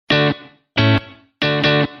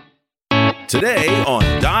Today on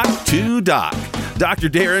Doc2Doc, Dr.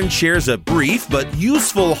 Darren shares a brief but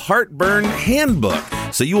useful heartburn handbook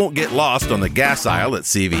so you won't get lost on the gas aisle at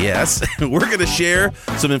CVS. We're going to share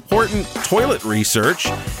some important toilet research.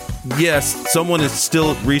 Yes, someone is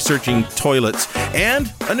still researching toilets,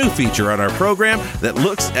 and a new feature on our program that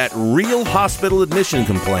looks at real hospital admission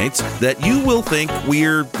complaints that you will think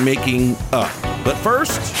we're making up. But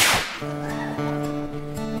first,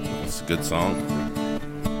 it's a good song.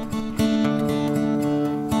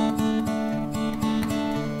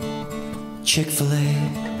 Chick-fil-A.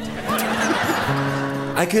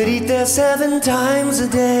 I could eat there 7 times a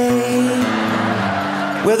day,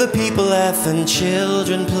 where the people laugh and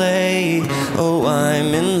children play. Oh, I'm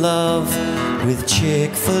in love with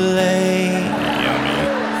Chick-fil-A.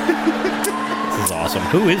 This is awesome.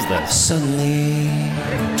 Who is this? Suddenly,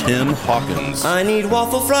 Tim Hawkins. I need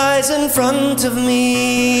waffle fries in front of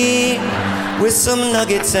me, with some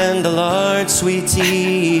nuggets and a large sweet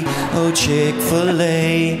tea. Oh,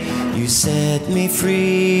 Chick-fil-A, you set me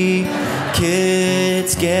free.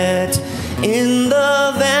 Kids, get in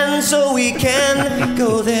the van so we can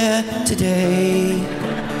go there today.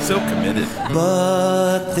 So committed.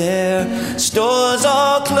 But their stores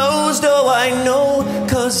are closed, oh I know,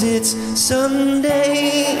 'cause it's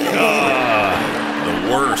Sunday. The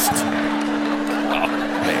worst. Oh,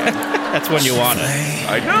 man. That's when you want it.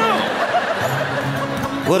 I know.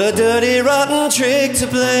 What a dirty, rotten trick to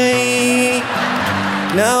play.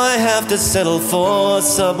 Now I have to settle for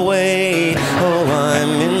Subway. Oh, I'm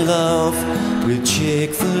in love with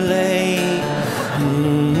Chick-fil-A.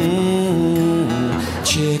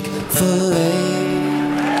 Chick-fil-A.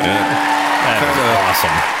 That's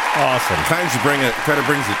awesome. Kind of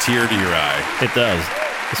brings a tear to your eye. It does.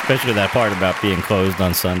 Especially that part about being closed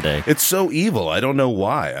on Sunday. It's so evil. I don't know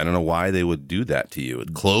why. I don't know why they would do that to you.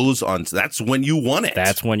 Close on, that's when you want it.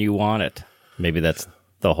 That's when you want it. Maybe that's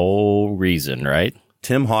the whole reason, right?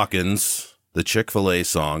 Tim Hawkins, the Chick-fil-A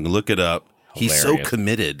song. Look it up. Hilarious. He's so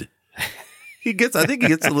committed. I think he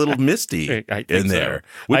gets a little misty in there.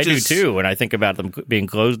 So. I do too when I think about them being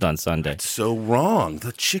closed on Sunday. It's so wrong.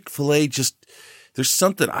 The Chick-fil-A there's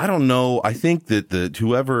something, I don't know. I think that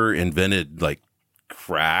whoever invented like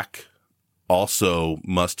crack also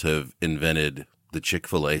must have invented the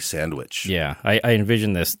Chick-fil-A sandwich. Yeah, I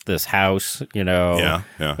envision this house,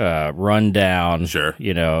 Yeah. run down, Sure.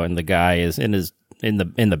 And the guy is in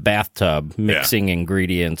the bathtub mixing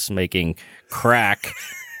ingredients, making crack.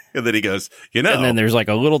 And then he goes, And then there's like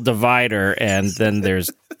a little divider, and then there's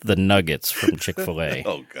the nuggets from Chick-fil-A.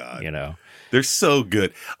 Oh, God. They're so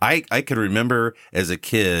good. I can remember as a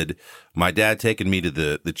kid, my dad taking me to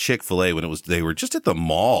the Chick-fil-A when they were just at the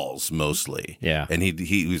malls mostly. Yeah. And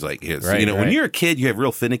he was like, right. When you're a kid, you have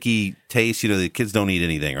real finicky taste. The kids don't eat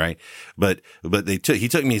anything, right? But he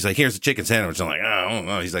took me, he's like, here's a chicken sandwich. I'm like, oh, I don't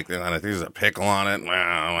know. He's like, there's a pickle on it.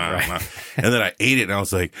 Right. And then I ate it and I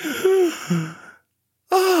was like,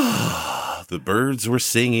 oh, the birds were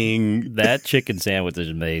singing. That chicken sandwich is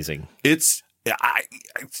amazing.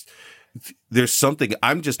 There's something,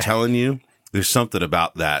 I'm just telling you, there's something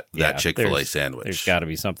about that Chick-fil-A sandwich. There's got to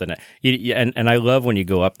be something. And I love when you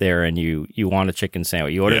go up there and you want a chicken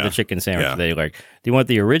sandwich. You order the chicken sandwich. They're like, do you want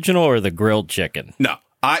the original or the grilled chicken? No,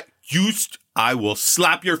 I will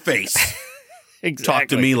slap your face. Exactly. Talk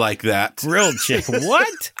to me like that. Grilled chicken.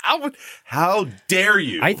 What? How dare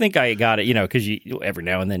you? I think I got it, because every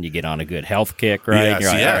now and then you get on a good health kick, right? Yes,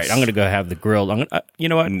 You're like, yes. all right, I'm going to go have the grilled. You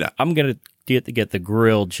know what? No. I'm going to get the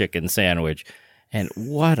grilled chicken sandwich. And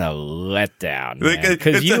what a letdown, man.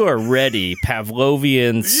 Because you are ready,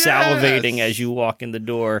 Pavlovian, salivating as you walk in the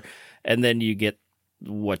door, and then you get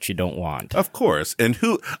what you don't want. Of course. And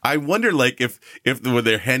I wonder, like, if when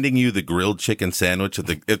they're handing you the grilled chicken sandwich, if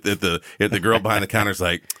the girl behind the counter is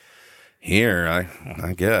like, here,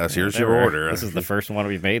 I guess, here's your order. This is the first one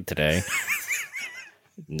we've made today.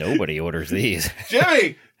 Nobody orders these.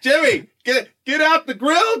 Jimmy, get out the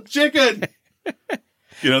grilled chicken.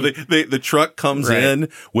 The truck comes in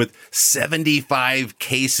with 75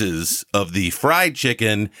 cases of the fried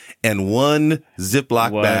chicken and one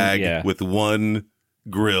Ziploc bag with one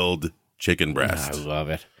grilled chicken breast. I love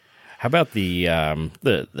it. How about the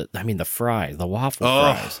fries, the waffle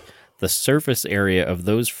fries? The surface area of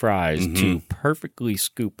those fries to perfectly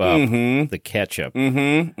scoop up the ketchup.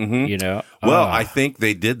 Well, I think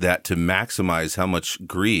they did that to maximize how much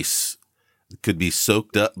grease could be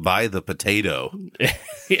soaked up by the potato.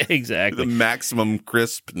 Exactly. The maximum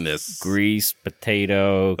crispness. Grease,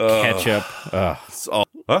 potato, ketchup.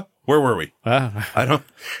 Where were we?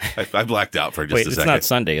 I blacked out for just a second. It's not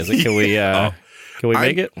Sunday, is it? Can we Can we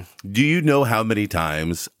make it? Do you know how many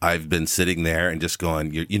times I've been sitting there and just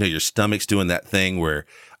going, your stomach's doing that thing where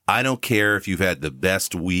I don't care if you've had the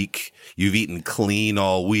best week, you've eaten clean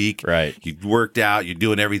all week, right? You've worked out, you're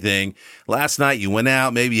doing everything. Last night you went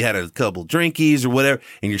out, maybe you had a couple drinkies or whatever,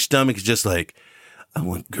 and your stomach is just like, I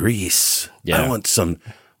want grease. Yeah. I want some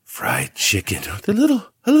fried chicken with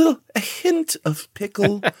a hint of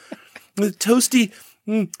pickle, a toasty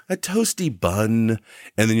bun,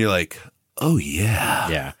 and then you're like, oh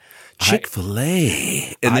yeah,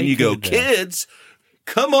 Chick-fil-A, and then you go, kids,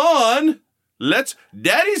 come on.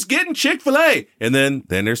 Daddy's getting Chick-fil-A. And then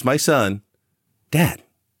there's my son. Dad,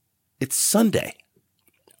 it's Sunday.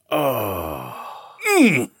 Oh.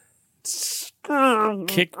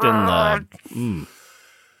 Kicked in the...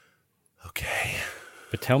 Okay.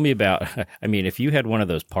 But tell me about, if you had one of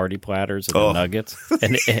those party platters of the nuggets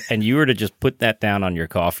and you were to just put that down on your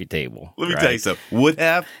coffee table. Let me tell you something.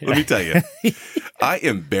 Let me tell you. I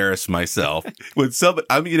embarrass myself when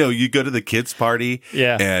you go to the kids' party.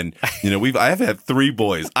 Yeah. And, I've had 3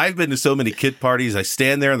 boys. I've been to so many kid parties. I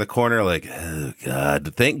stand there in the corner like, oh,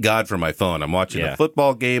 God, thank God for my phone. I'm watching a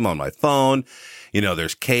football game on my phone.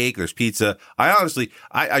 There's cake, there's pizza. I honestly,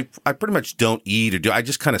 I pretty much don't eat or do. I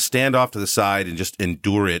just kind of stand off to the side and just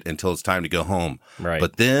endure it until it's time to go home. Right.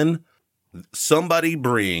 But then somebody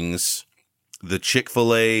brings the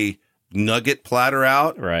Chick-fil-A nugget platter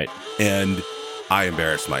out. Right. And I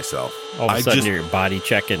embarrass myself. All of a sudden you're body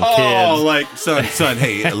checking kids. Oh, like, son,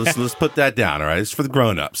 hey, let's put that down, all right? It's for the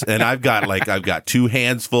grown-ups. And I've got 2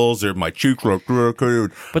 handsfuls of my cheek.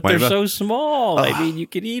 But they're so small. You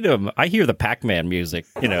could eat them. I hear the Pac-Man music,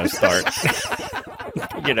 start.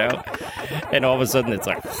 And all of a sudden it's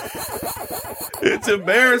like... It's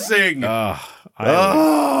embarrassing. I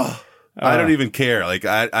don't even care. Like,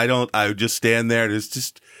 I would just stand there and it's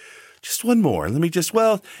just one more. Let me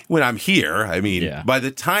when I'm here, by the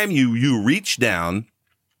time you reach down,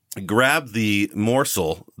 grab the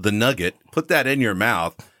morsel, the nugget, put that in your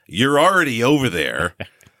mouth, you're already over there.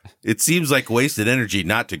 It seems like wasted energy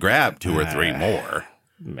not to grab 2 or 3 more.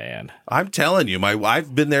 Man. I'm telling you,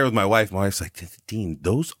 I've been there with my wife. My wife's like, Dean,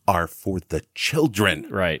 those are for the children.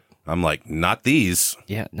 Right. I'm like, not these.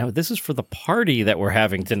 Yeah, no, this is for the party that we're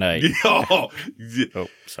having tonight. Oh,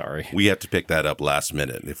 sorry. We have to pick that up last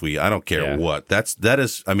minute. I don't care what. That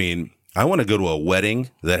is, I want to go to a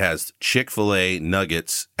wedding that has Chick-fil-A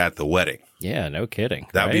nuggets at the wedding. Yeah, no kidding.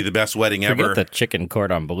 That would be the best wedding ever. Forget the chicken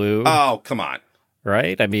cordon bleu. Oh, come on.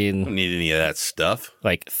 Right? I don't need any of that stuff.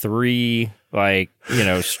 Like 3,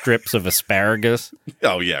 strips of asparagus.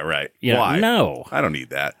 Oh, yeah, right. Why? No. I don't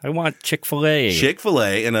need that. I want Chick-fil-A.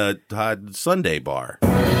 Chick-fil-A in a Sunday bar.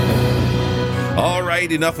 All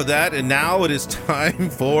right, enough of that. And now it is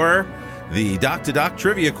time for the Doc2Doc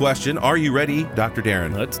trivia question. Are you ready, Dr.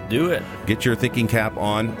 Darren? Let's do it. Get your thinking cap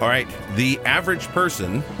on. All right. The average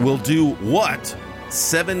person will do what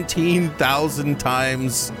 17,000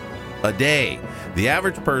 times a day? The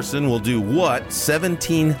average person will do what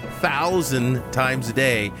 17,000 times a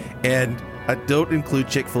day? And I don't include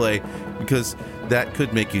Chick-fil-A because that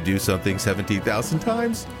could make you do something 17,000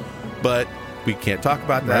 times. But we can't talk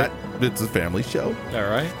about that. Right. It's a family show. All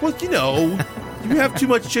right. Well, you have too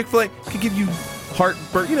much Chick-fil-A, it could give you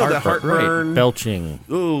heartburn. The heartburn. Right. Belching.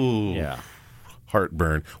 Ooh. Yeah.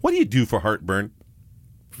 Heartburn. What do you do for heartburn?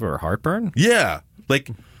 For heartburn? Yeah. Make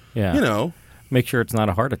sure it's not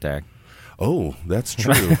a heart attack. Oh, that's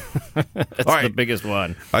true. That's all right. The biggest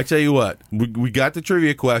one. I tell you what, we got the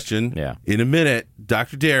trivia question. Yeah. In a minute,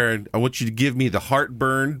 Dr. Darren, I want you to give me the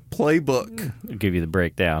heartburn playbook. I'll give you the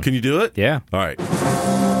breakdown. Can you do it? Yeah. All right.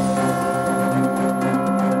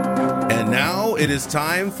 And now it is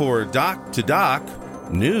time for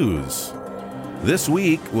Doc2Doc news. This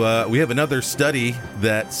week, we have another study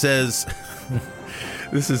that says...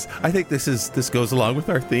 This goes along with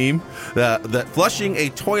our theme, that flushing a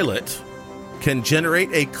toilet can generate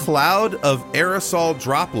a cloud of aerosol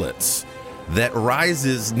droplets that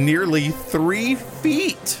rises nearly 3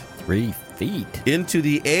 feet. 3 feet? Into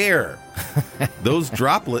the air. Those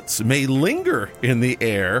droplets may linger in the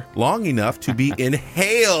air long enough to be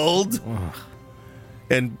inhaled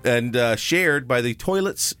and shared by the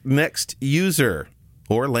toilet's next user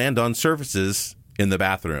or land on surfaces in the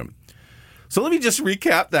bathroom. So let me just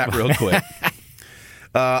recap that real quick.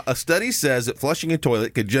 A study says that flushing a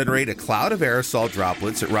toilet could generate a cloud of aerosol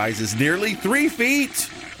droplets that rises nearly 3 feet.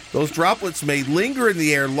 Those droplets may linger in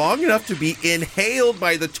the air long enough to be inhaled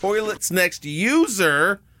by the toilet's next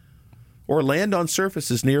user or land on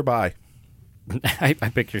surfaces nearby. I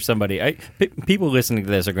picture somebody. People listening to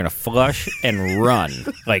this are going to flush and run,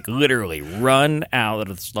 like literally run out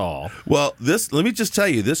of the stall. Well, let me just tell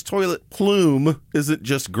you, this toilet plume isn't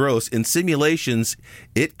just gross. In simulations,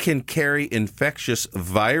 it can carry infectious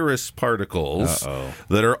virus particles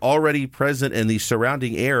that are already present in the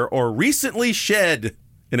surrounding air or recently shed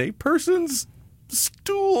in a person's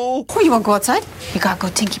stool. Oh, you want to go outside? You got to go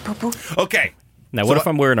tinky poo-poo. Okay. Now, what if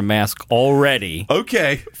I'm wearing a mask already?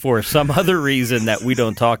 Okay. For some other reason that we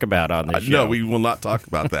don't talk about on this show. No, we will not talk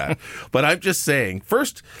about that. But I'm just saying,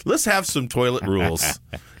 first, let's have some toilet rules.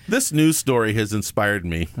 This news story has inspired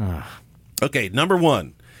me. Okay, number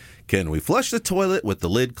 1. Can we flush the toilet with the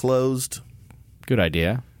lid closed? Good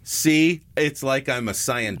idea. See, it's like I'm a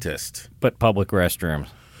scientist. But public restrooms.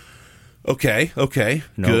 Okay.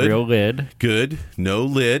 No Good. real lid. Good. No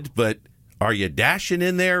lid, but... Are you dashing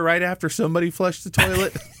in there right after somebody flushed the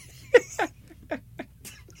toilet?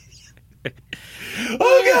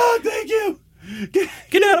 Oh, God, thank you.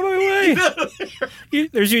 Get out of my way.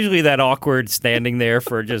 There's usually that awkward standing there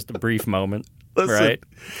for just a brief moment. Listen, right?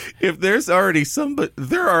 If there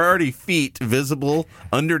are already feet visible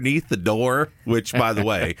underneath the door, which, by the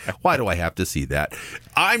way, why do I have to see that?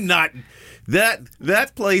 I'm not...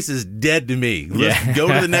 That place is dead to me. Let's go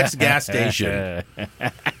to the next gas station.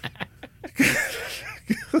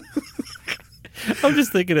 I'm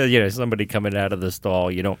just thinking of somebody coming out of the stall.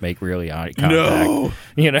 You don't make really eye contact. No,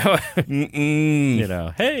 you know,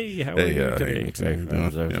 hey, how are you today?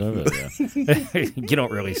 You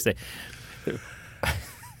don't really say.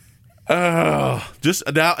 Just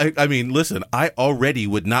now. I mean, listen. I already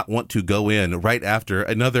would not want to go in right after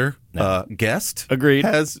another guest. Agreed.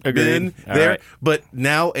 Has been All there, right. but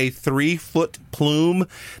now a 3-foot plume.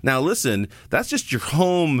 Now, listen. That's just your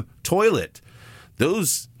home toilet.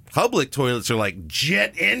 Those public toilets are like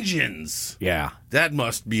jet engines. Yeah, that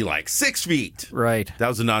must be like 6 feet. Right. That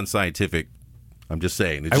was a non-scientific. I'm just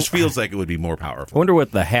saying. It just feels like it would be more powerful. I wonder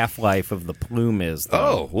what the half-life of the plume is, though.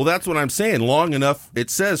 Oh, well, that's what I'm saying. Long enough, it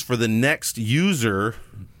says, for the next user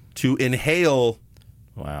to inhale.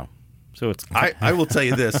 Wow. So it's. I will tell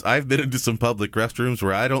you this. I've been into some public restrooms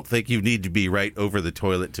where I don't think you need to be right over the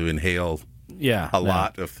toilet to inhale a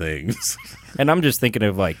lot of things. And I'm just thinking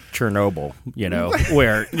of like Chernobyl,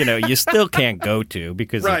 where, you still can't go to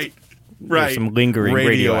because there's some lingering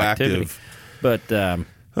radioactivity. But,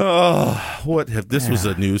 this was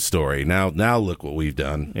a news story. Now look what we've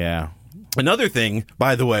done. Yeah. Another thing,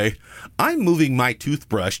 by the way, I'm moving my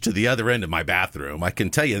toothbrush to the other end of my bathroom. I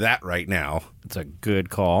can tell you that right now. It's a good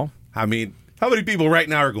call. I mean, how many people right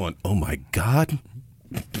now are going, oh my God?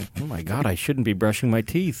 Oh my God, I shouldn't be brushing my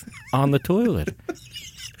teeth on the toilet.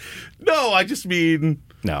 No, I just mean...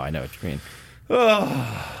 No, I know what you mean.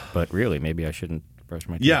 But really, maybe I shouldn't brush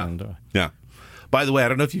my teeth on the toilet. Yeah. By the way, I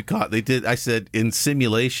don't know if you caught, I said in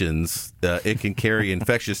simulations, it can carry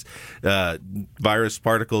infectious virus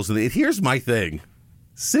particles. Here's my thing.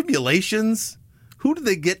 Simulations? Who do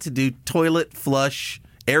they get to do toilet flush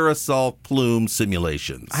aerosol plume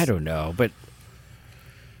simulations? I don't know, but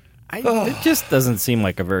it just doesn't seem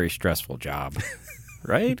like a very stressful job,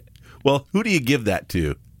 right? Well, who do you give that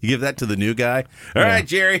to? You give that to the new guy? All right,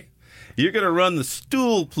 Jerry, you're going to run the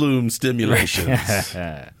stool plume stimulations.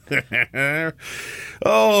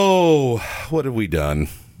 Oh, what have we done?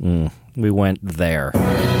 We went there.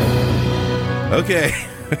 Okay.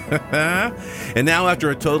 And now, after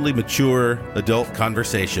a totally mature adult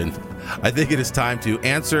conversation, I think it is time to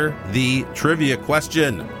answer the trivia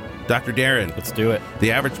question. Dr. Darren. Let's do it.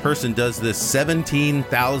 The average person does this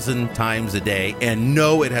 17,000 times a day, and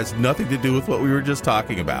no, it has nothing to do with what we were just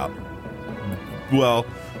talking about. Well,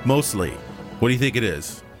 mostly. What do you think it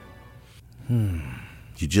is?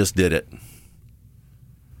 You just did it.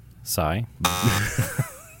 Sigh.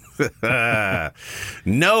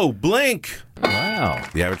 No, blink. Wow.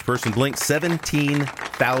 The average person blinks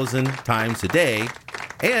 17,000 times a day.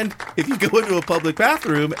 And if you go into a public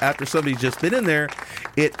bathroom after somebody's just been in there,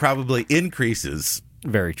 it probably increases.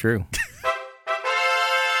 Very true.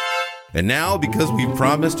 And now, because we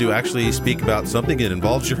promised to actually speak about something that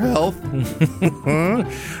involves your health,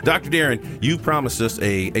 Dr. Darren, you promised us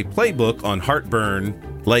a playbook on heartburn.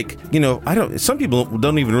 Like, some people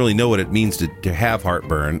don't even really know what it means to have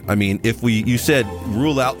heartburn. I mean, you said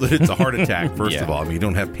rule out that it's a heart attack, first of all. I mean, you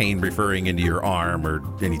don't have pain referring into your arm or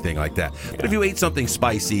anything like that. But if you ate something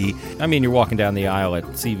spicy. I mean, you're walking down the aisle at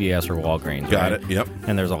CVS or Walgreens. Got right? it, yep.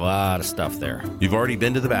 And there's a lot of stuff there. You've already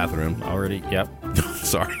been to the bathroom. Already, yep.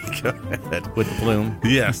 Sorry, go ahead. With the plume?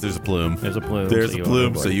 Yes, there's a plume. There's a plume. There's a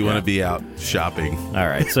plume, so you want to be out shopping. All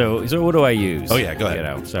right, so what do I use? Oh, yeah, go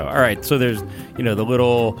ahead. So, all right, so there's, the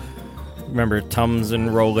little remember Tums and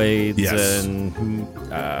Rolaids Yes. and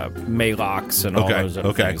Malox and all Okay, those other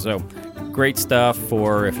okay. things. So great stuff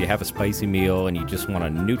for if you have a spicy meal and you just want to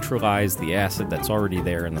neutralize the acid that's already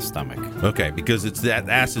there in the stomach. Okay, because it's that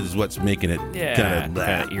acid is what's making it kind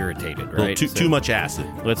of irritated, right? Too much acid.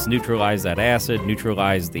 Let's neutralize that acid,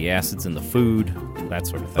 neutralize the acids in the food, that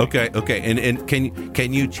sort of thing. Okay. And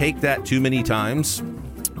can you take that too many times?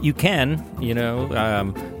 You can,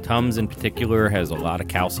 Tums in particular has a lot of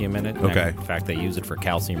calcium in it. Okay. In fact, they use it for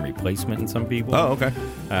calcium replacement in some people. Oh,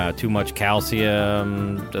 okay. Too much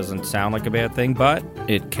calcium doesn't sound like a bad thing, but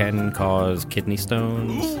it can cause kidney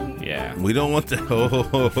stones. Ooh. Yeah. We don't want to.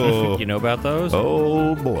 Oh. You know about those?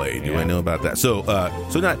 Oh boy, do I know about that. So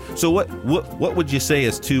what would you say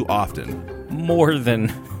is too often? More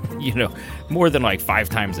than like 5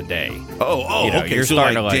 times a day. Okay. You're so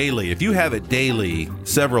starting like to daily. If you have it daily,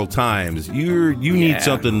 several times, you need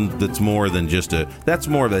something that's more than just that's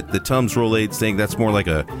more of the Tums Rolaids thing. That's more like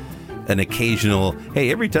an occasional.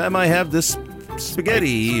 Hey, every time I have this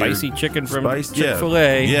spaghetti, spicy chicken from Yeah.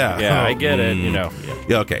 Chick-fil-A. Yeah, I get it.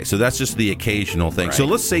 Yeah. Okay, so that's just the occasional thing. Right. So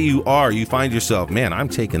let's say you find yourself, man, I'm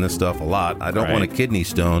taking this stuff a lot. I don't want a kidney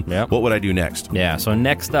stone. Yep. What would I do next? Yeah. So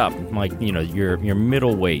next up, your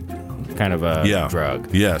middleweight kind of a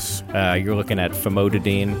drug. Yes. You're looking at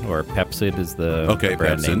famotidine, or Pepsid is the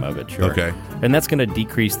brand Pepsid. name of it. Sure. Okay. And that's going to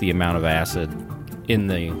decrease the amount of acid in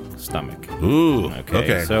the stomach. Ooh.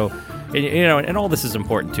 Okay. So, and all this is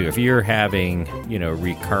important too. If you're having,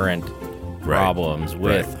 recurrent problems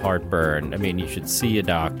with heartburn, I mean, you should see a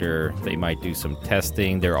doctor. They might do some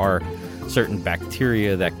testing. There are certain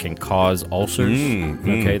bacteria that can cause ulcers,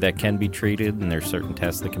 that can be treated, and there's certain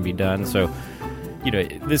tests that can be done. So,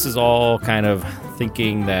 this is all kind of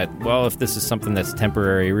thinking that, well, if this is something that's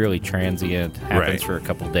temporary, really transient, happens for a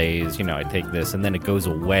couple days, I take this, and then it goes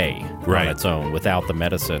away on its own without the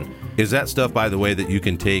medicine. Is that stuff, by the way, that you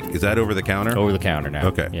can take, is that over the counter? Over the counter now.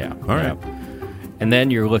 Okay. Yeah. All right. And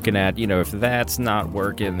then you're looking at, if that's not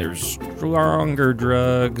working, there's stronger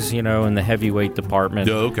drugs, in the heavyweight department.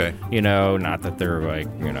 Oh, okay. Not that they're like,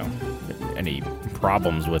 any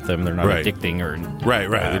problems with them. They're not addicting or... Right.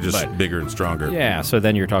 They're just bigger and stronger. Yeah, so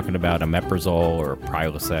then you're talking about omeprazole or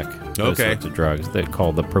Prilosec, those sorts of drugs that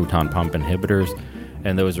call the proton pump inhibitors.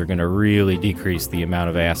 And those are going to really decrease the amount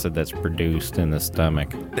of acid that's produced in the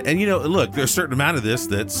stomach. And, look, there's a certain amount of this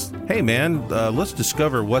that's, hey, man, let's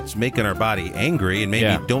discover what's making our body angry and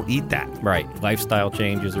maybe don't eat that. Right. Lifestyle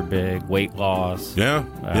changes are big. Weight loss.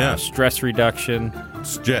 Yeah. Stress reduction.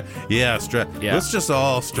 Stress. Yeah. Let's just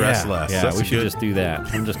all stress less. Yeah, That's we should just do that.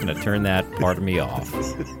 I'm just going to turn that part of me off.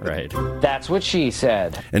 Right. That's what she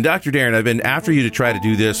said. And Dr. Darren, I've been after you to try to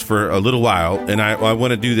do this for a little while, and I want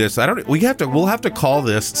to do this. We'll have to call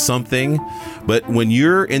this something, but when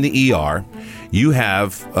you're in the ER, you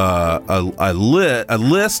have a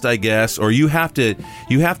list, I guess, or you have to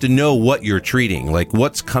know what you're treating, like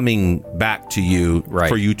what's coming back to you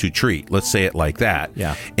for you to treat. Let's say it like that.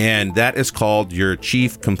 Yeah. And that is called your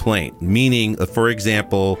chief complaint, meaning, for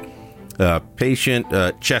example, patient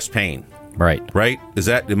chest pain. Right? Is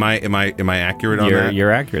that am I accurate on that?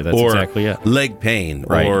 You're accurate. That's exactly it. Leg pain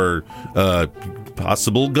or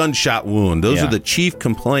possible gunshot wound. Those are the chief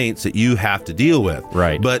complaints that you have to deal with.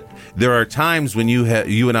 Right. But there are times when you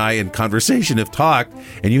and I in conversation have talked,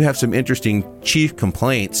 and you have some interesting chief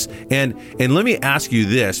complaints. And let me ask you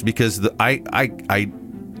this, because I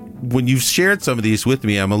when you've shared some of these with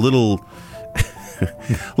me, I'm a little.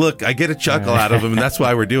 Look, I get a chuckle out of them, and that's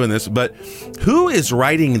why we're doing this. But who is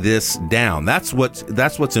writing this down? That's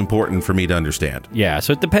what's important for me to understand. Yeah,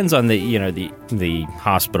 so it depends on the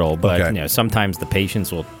hospital, but sometimes the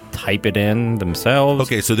patients will type it in themselves.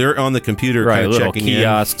 Okay, so they're on the computer, right? Kind of A little checking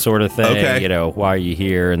kiosk in. sort of thing. Okay. Why are you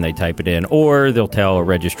here? And they type it in, or they'll tell a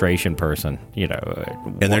registration person.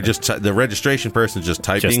 And they're just the registration person just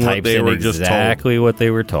typing what they were just told. Exactly what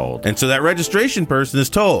they were told. And so that registration person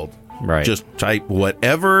is told. Right. Just type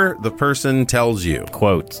whatever the person tells you.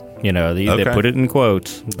 Quotes. They put it in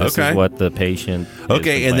quotes. This is what the patient is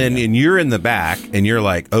and then you're in the back, and you're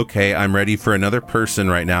like, okay, I'm ready for another person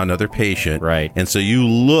right now, another patient. Right. And so you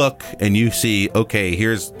look, and you see, okay,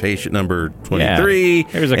 here's patient number 23. Yeah.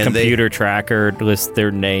 There's a computer tracker, lists their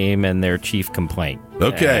name and their chief complaint.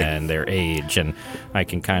 Okay. And their age. And I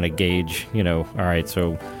can kind of gauge, all right,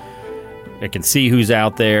 so I can see who's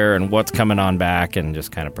out there and what's coming on back and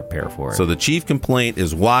just kind of prepare for it. So the chief complaint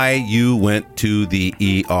is why you went to the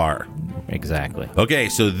ER. Exactly. Okay,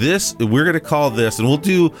 so we're going to call this, and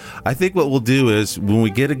I think what we'll do is when we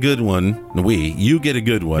get a good one, you get a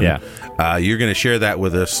good one. Yeah. You're going to share that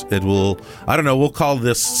with us. We'll call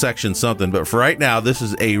this section something, but for right now, this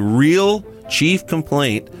is a real chief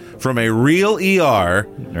complaint from a real ER,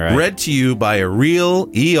 read to you by a real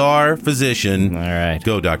ER physician. All right.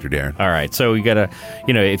 Go, Dr. Darren. All right. So you got to,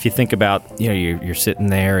 if you think about, you're sitting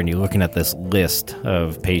there and you're looking at this list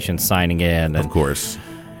of patients signing in. And, of course.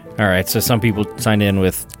 All right. So some people sign in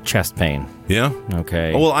with chest pain. Yeah.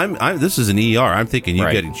 Okay. Oh, well, I'm this is an ER. I'm thinking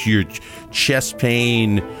you get your chest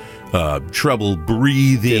pain, trouble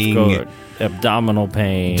breathing. Difficult abdominal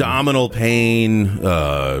pain,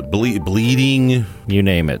 bleeding, you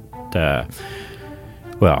name it. So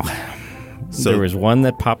there was one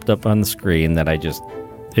that popped up on the screen that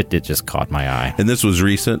it just caught my eye. And this was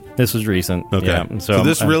recent? This was recent. Okay. Yeah. So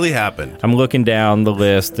this really happened. I'm looking down the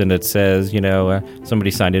list and it says, somebody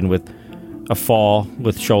signed in with a fall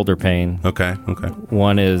with shoulder pain. Okay.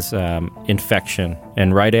 One is infection.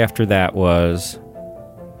 And right after that was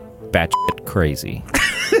batshit crazy.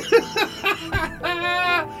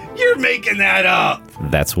 You're making that up.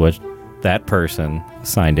 That's what that person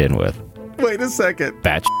signed in with. Wait a second.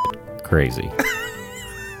 Batshit crazy.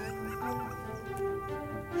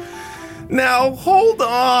 Now, hold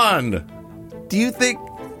on. Do you think,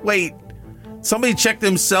 somebody checked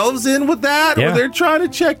themselves in with that? Yeah. Or they're trying to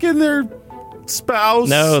check in their spouse?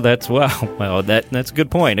 No, that's that's a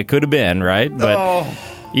good point. It could have been, right? But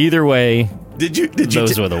either way,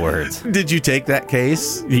 those were the words. Did you take that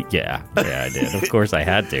case? Yeah, I did. Of course I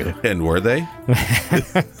had to. And were they?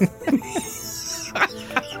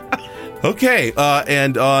 Okay,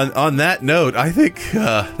 and on that note, I think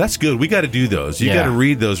that's good. We got to do those. You got to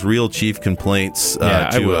read those real chief complaints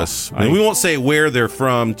to us. And we won't say where they're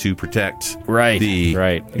from to protect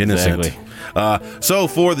the innocent. Exactly. So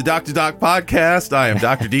for the Doc2Doc podcast, I am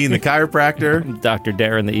Dr. Dean, the chiropractor. I'm Dr.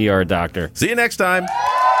 Darren, the ER doctor. See you next time.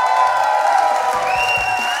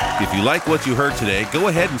 If you like what you heard today, go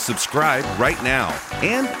ahead and subscribe right now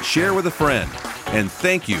and share with a friend. And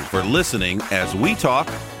thank you for listening as we talk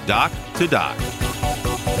Doc2Doc.